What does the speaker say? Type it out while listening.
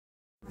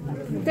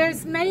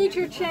There's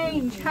major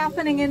change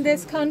happening in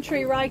this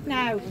country right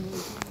now.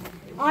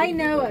 I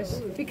know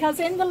it because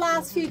in the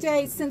last few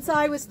days, since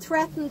I was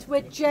threatened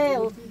with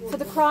jail for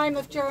the crime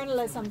of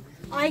journalism,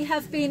 I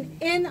have been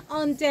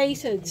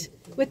inundated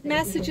with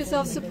messages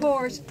of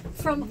support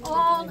from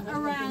all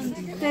around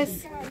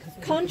this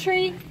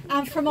country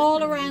and from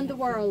all around the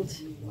world.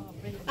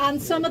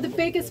 And some of the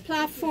biggest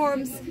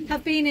platforms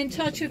have been in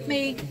touch with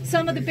me,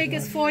 some of the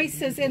biggest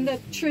voices in the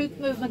truth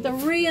movement, the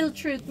real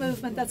truth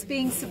movement that's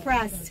being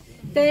suppressed.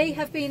 They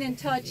have been in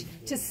touch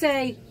to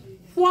say,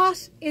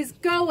 what is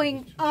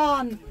going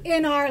on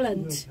in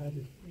Ireland?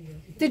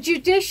 The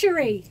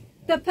judiciary,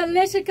 the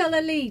political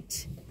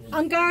elite,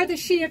 An Garda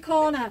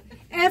Síochána,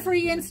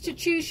 every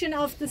institution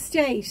of the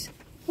state.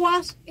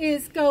 What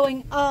is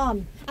going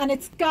on? And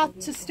it's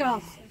got to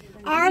stop.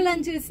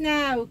 Ireland is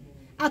now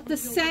at the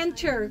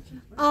centre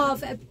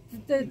of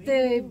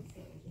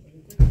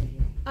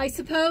I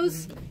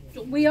suppose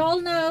we all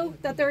know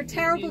that there are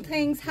terrible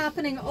things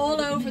happening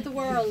all over the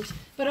world,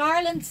 but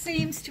Ireland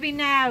seems to be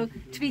now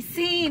to be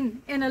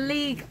seen in a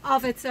league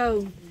of its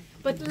own.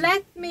 But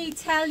let me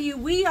tell you,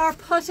 we are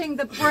putting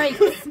the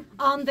brakes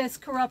on this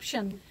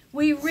corruption.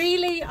 We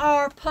really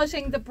are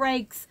putting the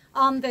brakes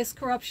on this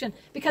corruption,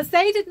 because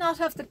they did not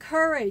have the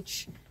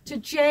courage to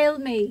jail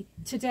me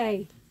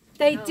today.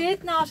 They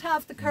did not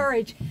have the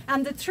courage.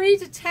 And the 3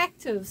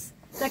 detectives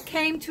that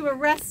came to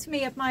arrest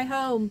me at my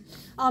home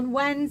on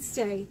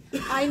Wednesday,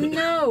 I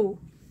know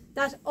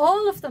that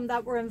all of them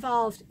that were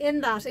involved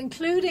in that,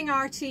 including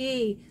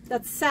RTE,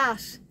 that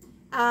sat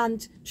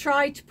and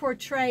tried to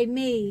portray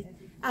me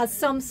as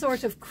some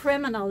sort of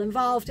criminal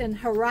involved in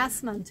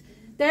harassment,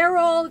 they're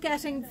all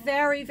getting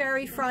very,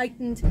 very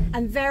frightened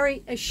and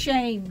very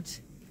ashamed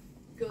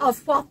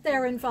of what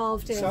they're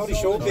involved in.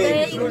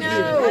 They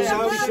know.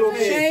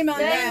 Shame on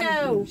They them.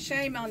 know.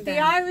 Shame on them. The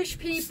Irish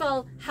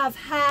people have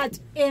had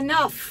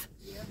enough.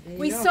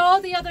 We saw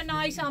the other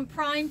night on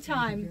prime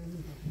time,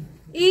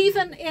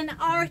 even in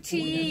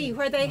RTE,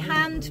 where they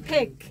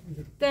handpick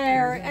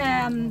their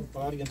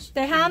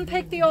they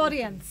handpick the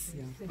audience.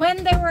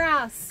 When they were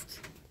asked,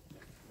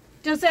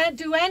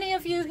 do any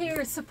of you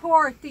here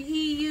support the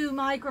EU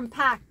Migrant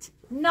Pact?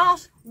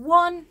 Not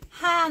one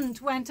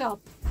hand went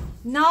up.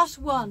 Not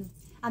one.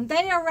 And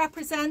they are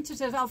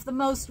representative of the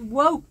most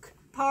woke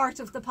part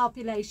of the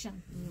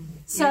population.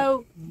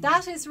 So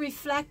that is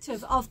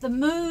reflective of the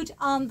mood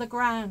on the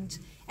ground.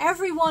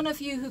 Every one of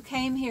you who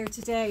came here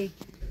today,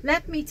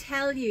 let me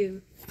tell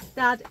you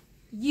that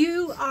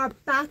you are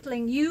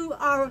battling, you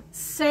are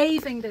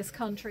saving this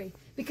country,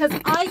 because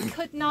I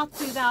could not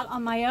do that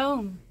on my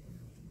own.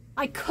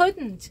 I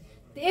couldn't.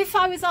 If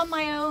I was on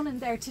my own in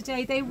there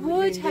today, they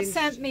would have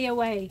sent me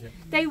away.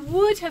 They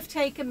would have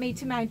taken me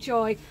to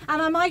Mountjoy,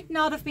 and I might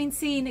not have been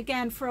seen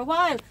again for a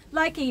while,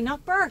 like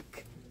Enoch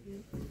Burke.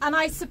 And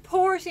I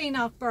support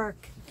Enoch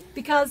Burke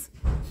because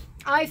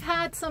I've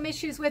had some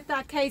issues with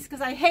that case,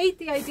 because I hate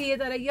the idea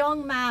that a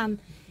young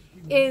man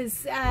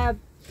is,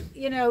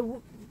 you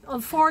know,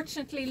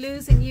 unfortunately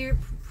losing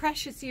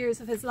precious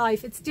years of his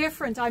life. It's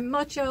different. I'm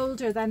much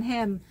older than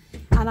him,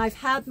 and I've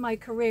had my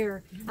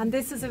career, and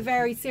this is a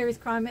very serious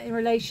crime in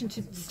relation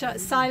to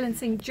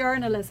silencing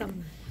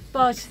journalism.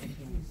 But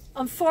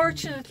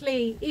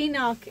unfortunately,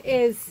 Enoch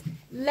is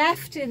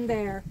left in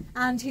there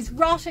and he's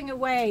rotting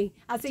away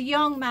as a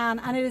young man,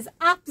 and it is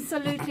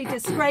absolutely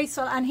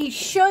disgraceful, and he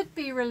should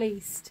be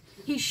released.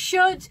 He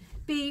should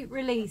be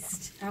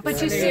released. Absolutely.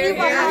 But you see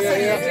what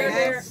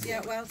happened.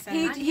 Yeah, well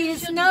said. He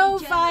has no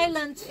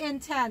violent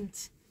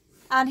intent,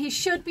 and he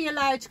should be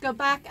allowed to go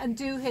back and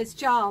do his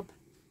job.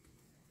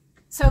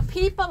 So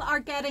people are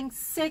getting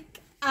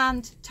sick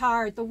and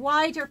tired, the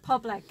wider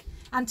public.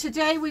 And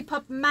today we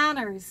put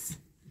manners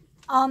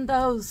on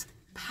those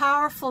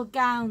powerful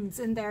gowns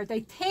in there.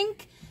 They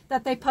think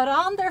that they put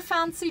on their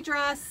fancy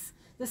dress,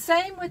 the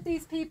same with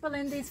these people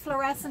in these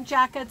fluorescent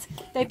jackets.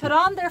 They put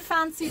on their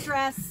fancy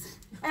dress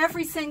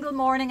every single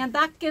morning, and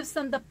that gives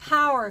them the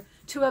power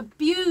to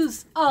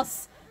abuse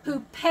us who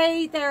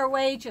pay their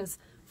wages.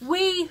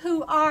 We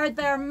who are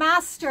their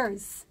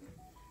masters.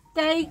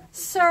 They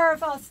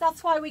serve us.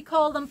 That's why we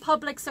call them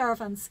public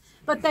servants.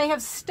 But they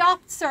have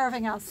stopped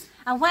serving us.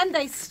 And when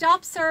they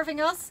stop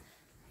serving us,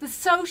 the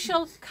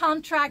social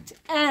contract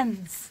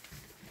ends.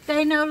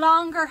 They no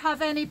longer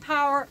have any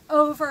power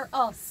over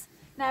us.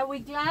 Now, we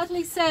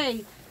gladly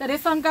say that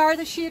if An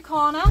Garda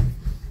Síochána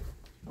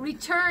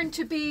return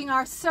to being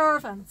our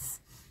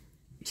servants,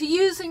 to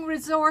using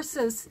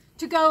resources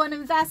to go and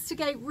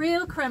investigate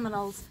real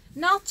criminals,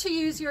 not to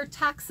use your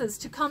taxes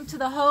to come to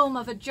the home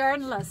of a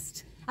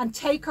journalist and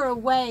take her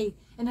away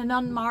in an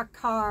unmarked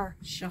car.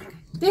 Shocking.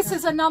 This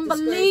is an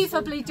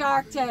unbelievably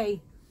dark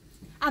day.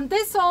 And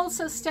this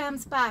also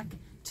stems back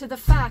to the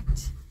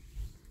fact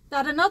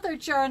that another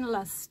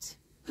journalist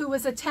who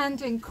was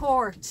attending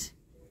court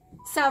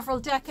several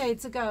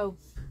decades ago,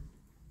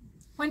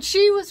 when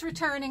she was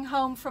returning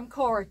home from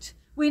court,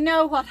 we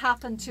know what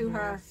happened to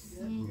her.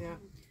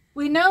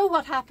 We know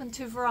what happened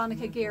to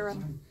Veronica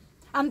Guerin.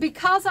 And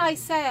because I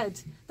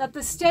said that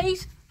the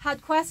state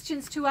had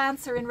questions to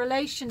answer in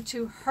relation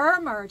to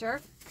her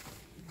murder.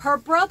 Her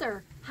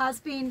brother has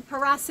been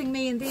harassing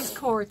me in these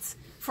courts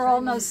for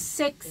almost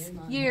 6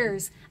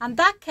 years. And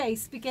that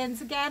case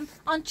begins again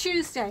on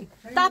Tuesday,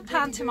 that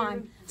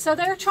pantomime. So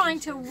they're trying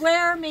to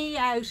wear me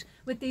out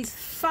with these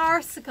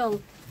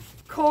farcical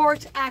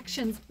court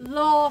actions,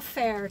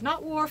 lawfare,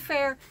 not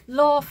warfare,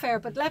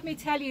 lawfare. But let me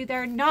tell you,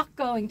 they're not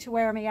going to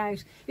wear me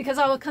out, because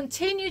I will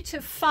continue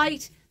to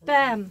fight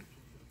them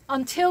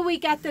until we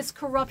get this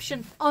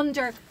corruption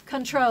under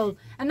control.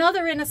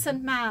 Another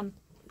innocent man,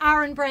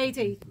 Aaron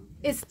Brady,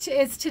 is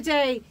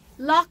today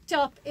locked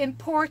up in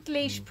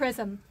Portlaoise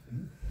prison.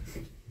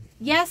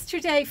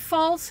 Yesterday,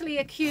 falsely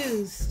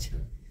accused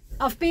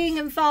of being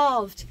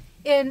involved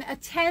in a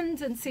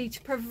tendency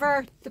to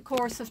pervert the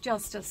course of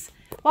justice.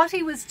 What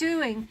he was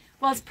doing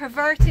was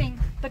perverting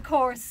the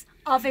course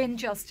of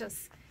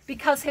injustice,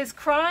 because his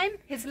crime,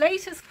 his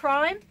latest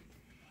crime,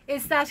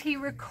 is that he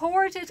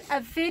recorded a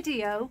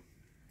video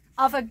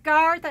of a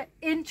Garda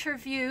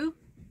interview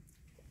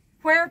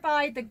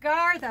whereby the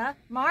Garda,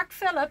 Mark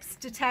Phillips,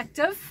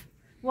 detective,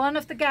 one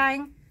of the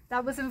gang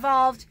that was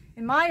involved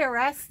in my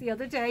arrest the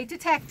other day,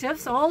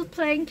 detectives, all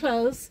plain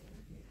clothes,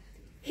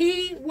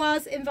 he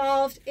was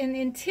involved in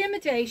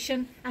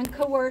intimidation and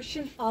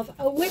coercion of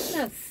a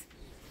witness.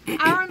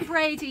 Aaron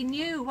Brady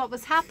knew what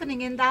was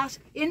happening in that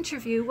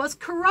interview was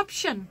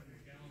corruption,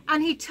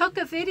 and he took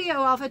a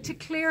video of it to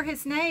clear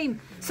his name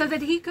so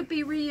that he could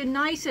be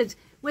reunited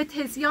with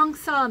his young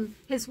son,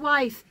 his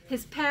wife,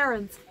 his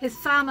parents, his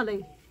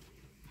family.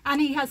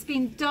 And he has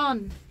been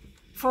done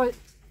for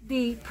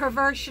the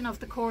perversion of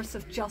the course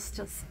of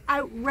justice.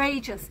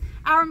 Outrageous.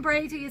 Aaron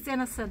Brady is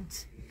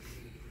innocent.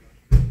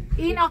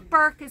 Enoch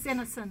Burke is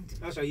innocent.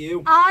 As are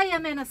you. I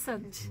am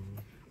innocent.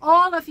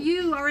 All of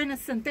you are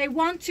innocent. They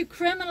want to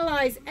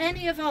criminalise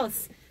any of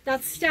us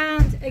that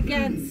stand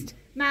against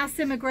mass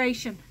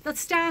immigration, that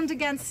stand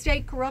against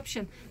state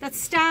corruption, that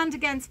stand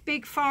against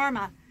big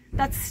pharma,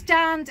 that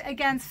stand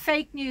against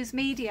fake news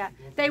media.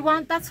 They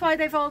want, that's why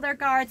they've all their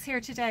guards here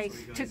today,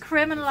 to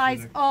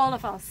criminalise all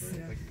of us.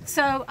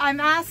 So I'm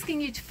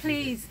asking you to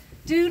please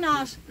do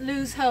not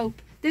lose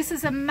hope. This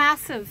is a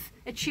massive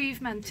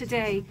achievement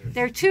today.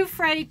 They're too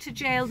afraid to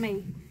jail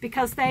me,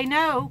 because they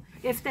know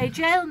if they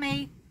jail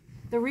me,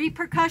 the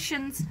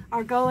repercussions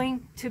are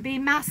going to be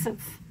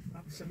massive.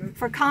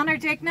 For Conor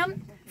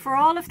Dignam, for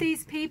all of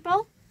these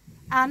people,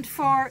 and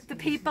for the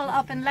people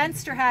up in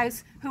Leinster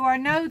House who are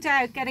no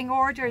doubt getting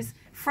orders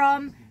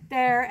from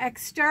their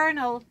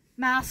external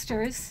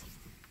masters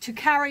to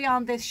carry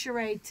on this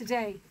charade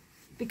today.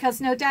 Because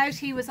no doubt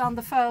he was on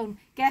the phone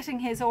getting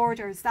his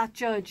orders, that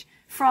judge,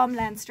 from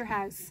Leinster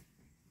House.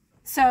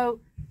 So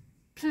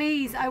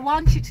please, I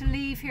want you to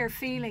leave here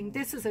feeling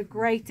this is a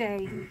great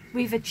day.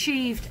 We've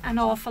achieved an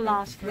awful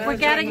lot. We're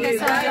getting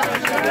this on.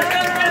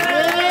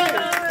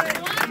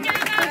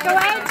 Go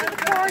out to the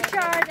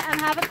courtyard and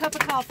have a cup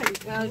of coffee.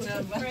 Well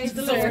done. Praise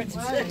the Lord.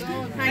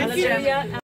 Thank you.